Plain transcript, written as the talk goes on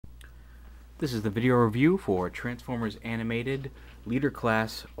This is the video review for Transformers Animated Leader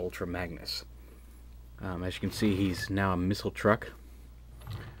Class Ultra Magnus. As you can see, he's now a missile truck.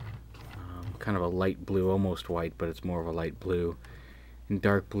 Kind of a light blue, almost white, but it's more of a light blue. And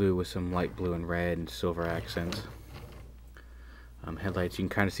dark blue with some light blue and red and silver accents. Headlights, you can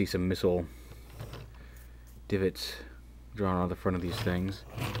kind of see some missile divots drawn on the front of these things.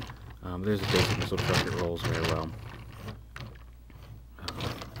 There's a basic missile truck that rolls very well.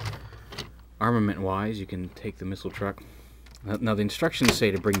 Armament-wise, you can take the missile truck. Now the instructions say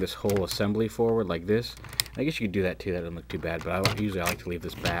to bring this whole assembly forward like this. I guess you could do that too, that doesn't look too bad, but usually I like to leave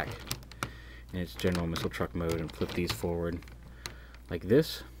this back in its general missile truck mode and flip these forward like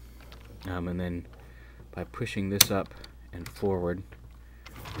this. And then by pushing this up and forward,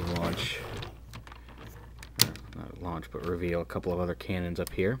 you launch, not launch, but reveal a couple of other cannons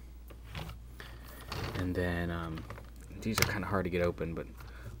up here. And then these are kind of hard to get open, but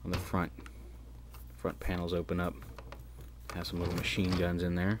on the front panels open up. Have some little machine guns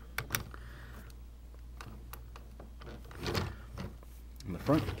in there on the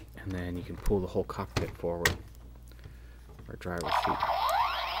front, and then you can pull the whole cockpit forward, or driver's seat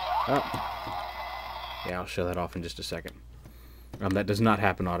up. Yeah, I'll show that off in just a second. That does not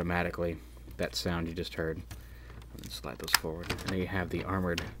happen automatically. That sound you just heard. Slide those forward, and then you have the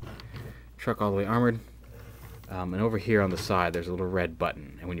armored truck, all the way armored. And over here on the side, there's a little red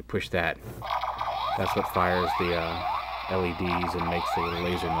button, and when you push that, that's what fires the LEDs and makes the little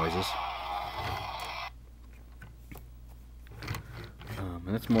laser noises. And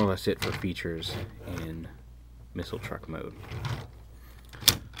that's more or less it for features in missile truck mode.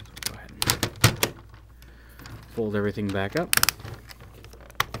 So go ahead and fold everything back up.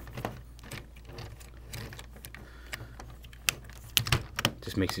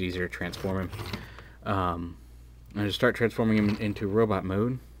 Just makes it easier to transform him. And to start transforming him into robot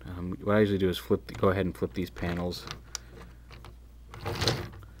mode, what I usually do is go ahead and flip these panels.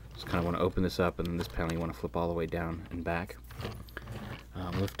 Just kind of want to open this up, and then this panel you want to flip all the way down and back.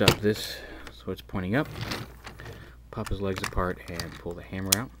 Lift up this so it's pointing up. Pop his legs apart and pull the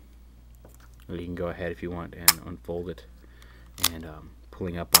hammer out. Or you can go ahead if you want and unfold it. And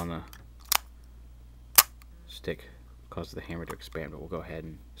pulling up on the stick causes the hammer to expand, but we'll go ahead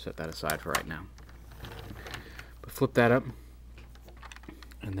and set that aside for right now. But flip that up,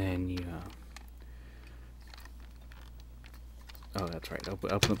 and then you oh, that's right,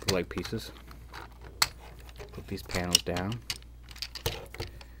 open up the leg pieces, put these panels down,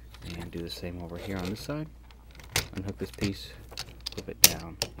 and do the same over here on this side. Unhook this piece, flip it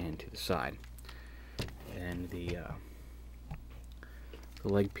down and to the side, and the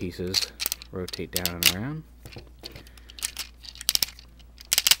leg pieces rotate down and around,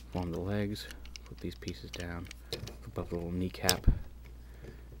 form the legs, flip these pieces down, flip up the little kneecap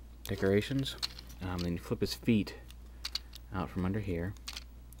decorations. Then you flip his feet out from under here,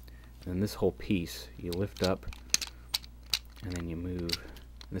 and then this whole piece you lift up, and then you move.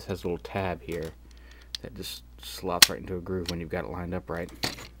 And this has a little tab here that just slots right into a groove when you've got it lined up right.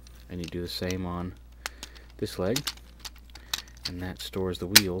 And you do the same on this leg, and that stores the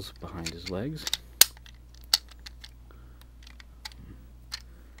wheels behind his legs.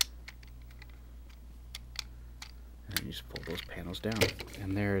 And you just pull those panels down,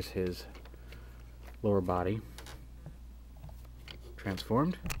 and there's his lower body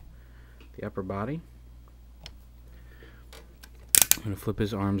transformed. The upper body, I'm going to flip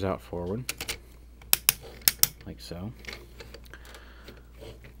his arms out forward like so,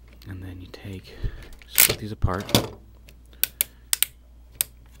 and then you split these apart.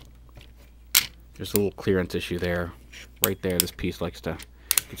 There's a little clearance issue there, right there. This piece likes to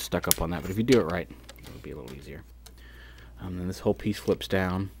get stuck up on that, but if you do it right, it'll be a little easier. Then this whole piece flips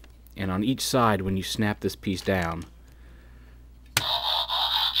down, and on each side, when you snap this piece down,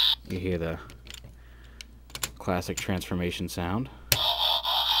 you hear the classic transformation sound.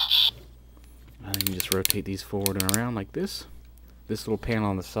 And then you just rotate these forward and around like this. This little panel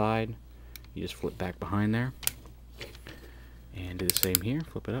on the side, you just flip back behind there. And do the same here,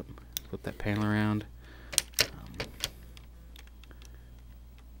 flip it up, flip that panel around.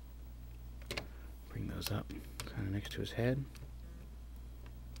 Bring those up kind of next to his head.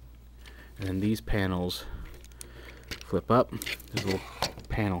 And then these panels flip up. There's a little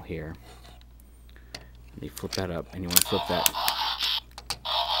panel here. And you flip that up, and you want to flip that.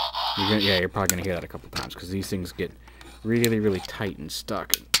 You're probably going to hear that a couple times, because these things get really, really tight and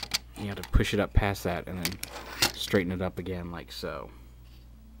stuck. You have to push it up past that and then straighten it up again like so.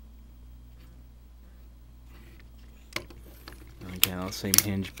 And again, on the same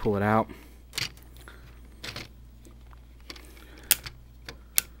hinge, pull it out.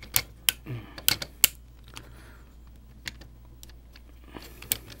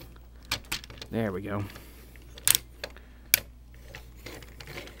 There we go.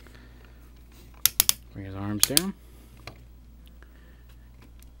 Bring his arms down.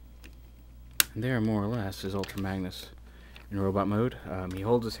 And there, more or less, is Ultra Magnus in robot mode. He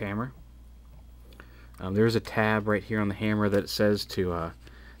holds his hammer. There's a tab right here on the hammer that says to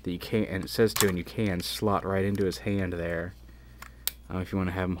that you can, and it says to, and you can slot right into his hand there. If you want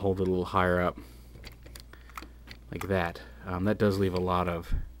to have him hold it a little higher up, like that. That does leave a lot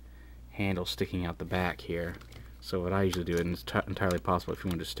of handle sticking out the back here. So what I usually do, and it's entirely possible if you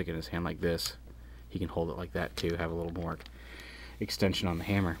want to stick it in his hand like this, he can hold it like that too, have a little more extension on the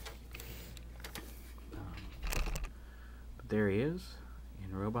hammer. But there he is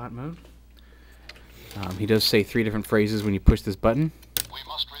in robot mode. He does say 3 different phrases when you push this button. We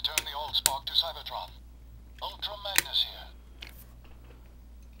must return the old spark to Cybertron. Ultra Magnus here.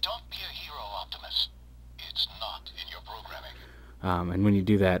 Don't be a hero, Optimus. It's not in your programming. And when you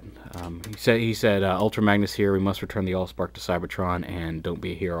do that, he said, Ultra Magnus here, we must return the Allspark to Cybertron, and don't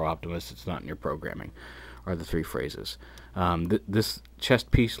be a hero, Optimus, it's not in your programming, are the 3 phrases. This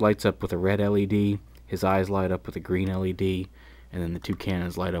chest piece lights up with a red LED, his eyes light up with a green LED, and then the 2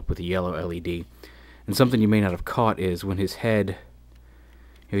 cannons light up with a yellow LED. And something you may not have caught is when his head,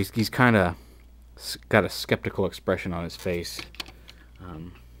 he's kind of got a skeptical expression on his face.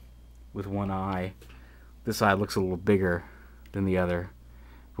 With one eye, this eye looks a little bigger than the other.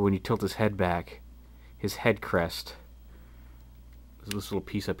 But when you tilt his head back, his head crest, this little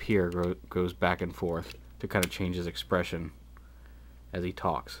piece up here, goes back and forth to kind of change his expression as he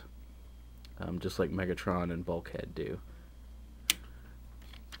talks. Just like Megatron and Bulkhead do.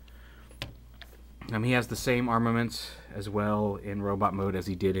 He has the same armaments as well in robot mode as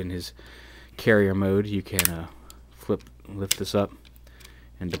he did in his carrier mode. You can lift this up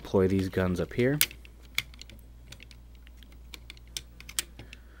and deploy these guns up here.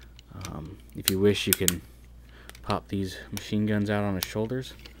 If you wish, you can pop these machine guns out on his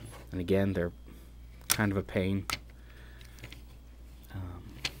shoulders, and again, they're kind of a pain.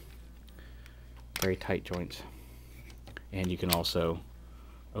 Very tight joints. And you can also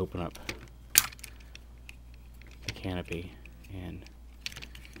open up the canopy and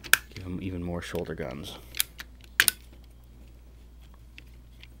give him even more shoulder guns.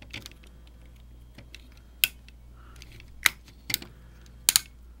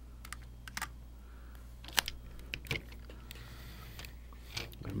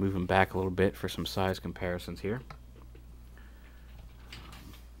 Move him back a little bit for some size comparisons here.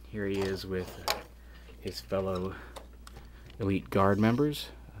 Here he is with his fellow Elite Guard members,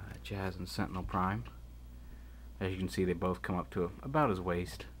 Jazz and Sentinel Prime. As you can see, they both come up to about his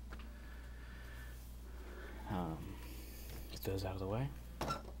waist. Get those out of the way.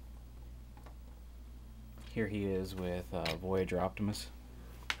 Here he is with Voyager Optimus.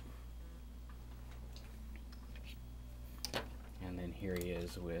 And then here he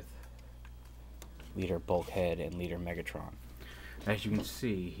is with Leader Bulkhead and Leader Megatron. As you can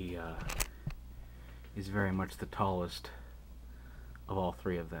see, he is very much the tallest of all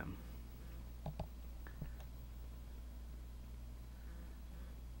 3 of them.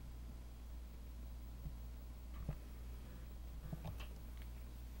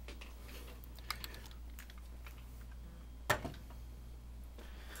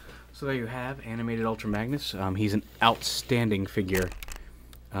 So there you have animated Ultra Magnus. He's an outstanding figure.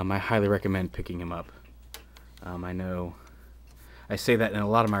 I highly recommend picking him up. I know I say that in a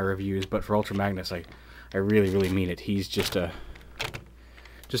lot of my reviews, but for Ultra Magnus, I really mean it. He's just a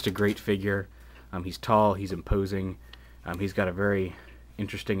great figure. He's tall, he's imposing. He's got a very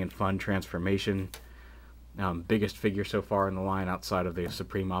interesting and fun transformation. Biggest figure so far in the line outside of the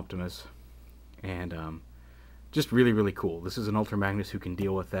Supreme Optimus. And just really cool. This is an Ultra Magnus who can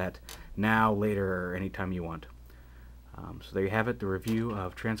deal with that now, later, or anytime you want. So there you have it, the review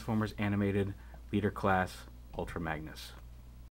of Transformers Animated Leader Class Ultra Magnus.